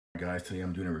Guys, today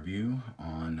I'm doing a review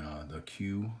on the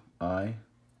QI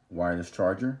wireless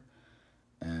charger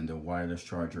and the wireless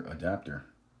charger adapter.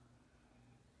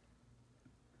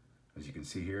 As you can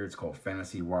see here, it's called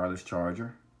Fantasy Wireless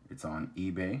Charger. It's on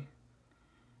eBay,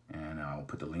 and I'll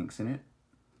put the links in it.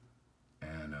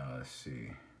 And let's see.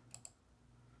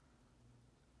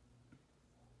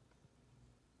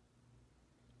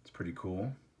 It's pretty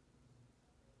cool.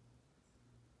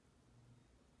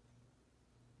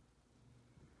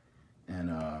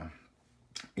 And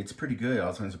it's pretty good. I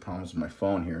was having some problems with my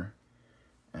phone here,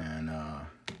 and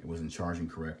it wasn't charging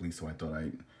correctly, so I thought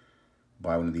I'd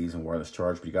buy one of these and wireless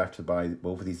charge. But you got to buy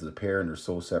both of these as a pair, and they're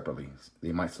sold separately.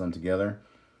 They might sell them together,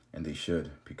 and they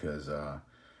should, because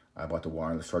I bought the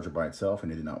wireless charger by itself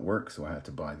and it did not work, so I had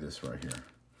to buy this right here.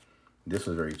 This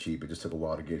was very cheap. It just took a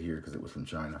while to get here because it was from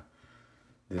China.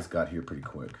 This got here pretty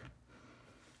quick.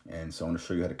 And so I'm going to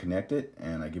show you how to connect it,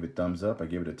 and I give it thumbs up. I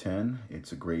give it a 10.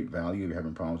 It's a great value if you're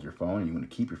having problems with your phone and you want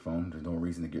to keep your phone. There's no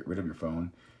reason to get rid of your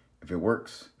phone if it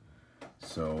works.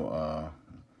 So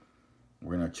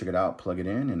we're going to check it out, plug it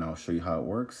in, and I'll show you how it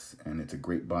works. And it's a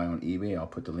great buy on eBay. I'll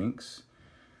put the links.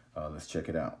 Let's check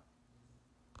it out.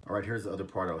 All right, here's the other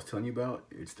part I was telling you about.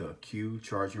 It's the Q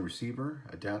charging receiver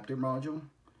adapter module.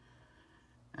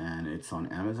 And it's on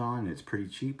Amazon. It's pretty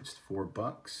cheap. It's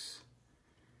 $4.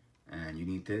 And you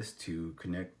need this to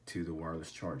connect to the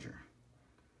wireless charger.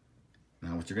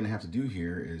 Now what you're going to have to do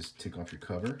here is take off your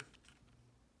cover,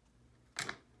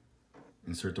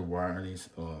 insert the wireless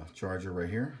charger right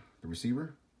here, the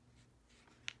receiver,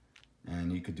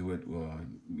 and you could do it,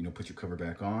 put your cover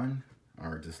back on,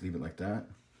 or just leave it like that,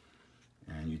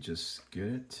 and you just get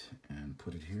it and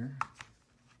put it here.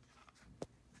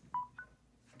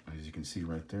 As you can see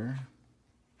right there,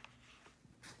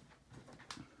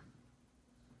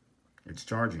 it's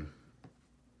charging.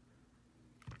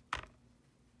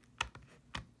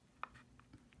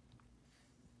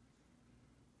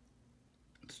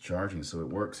 It's charging, so it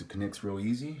works. It connects real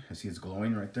easy. I see it's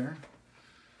glowing right there.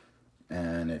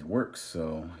 And it works.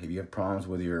 So if you have problems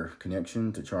with your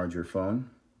connection to charge your phone,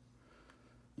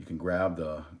 you can grab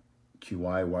the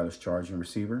QI wireless charging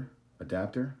receiver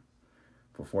adapter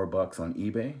for $4 on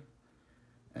eBay,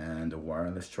 and a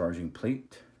wireless charging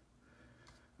plate,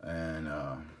 and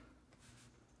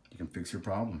you can fix your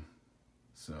problem.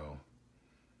 So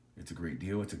it's a great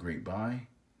deal. It's a great buy.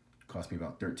 It cost me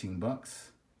about 13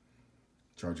 bucks.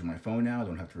 Charging my phone now. I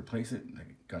don't have to replace it. I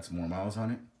got some more miles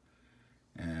on it.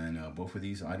 And both of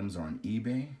these items are on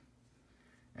eBay.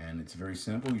 And it's very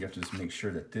simple. You have to just make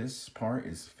sure that this part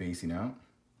is facing out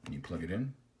when you plug it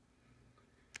in.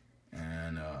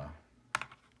 And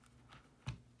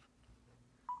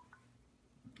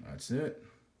that's it.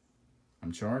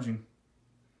 I'm charging.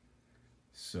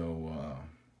 So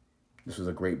this was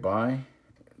a great buy.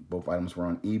 Both items were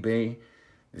on eBay.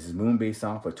 This is Moonbase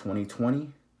Alpha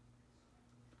 2020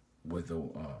 with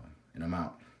an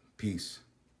amount. Peace.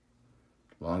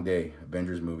 Long day.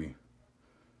 Avengers movie.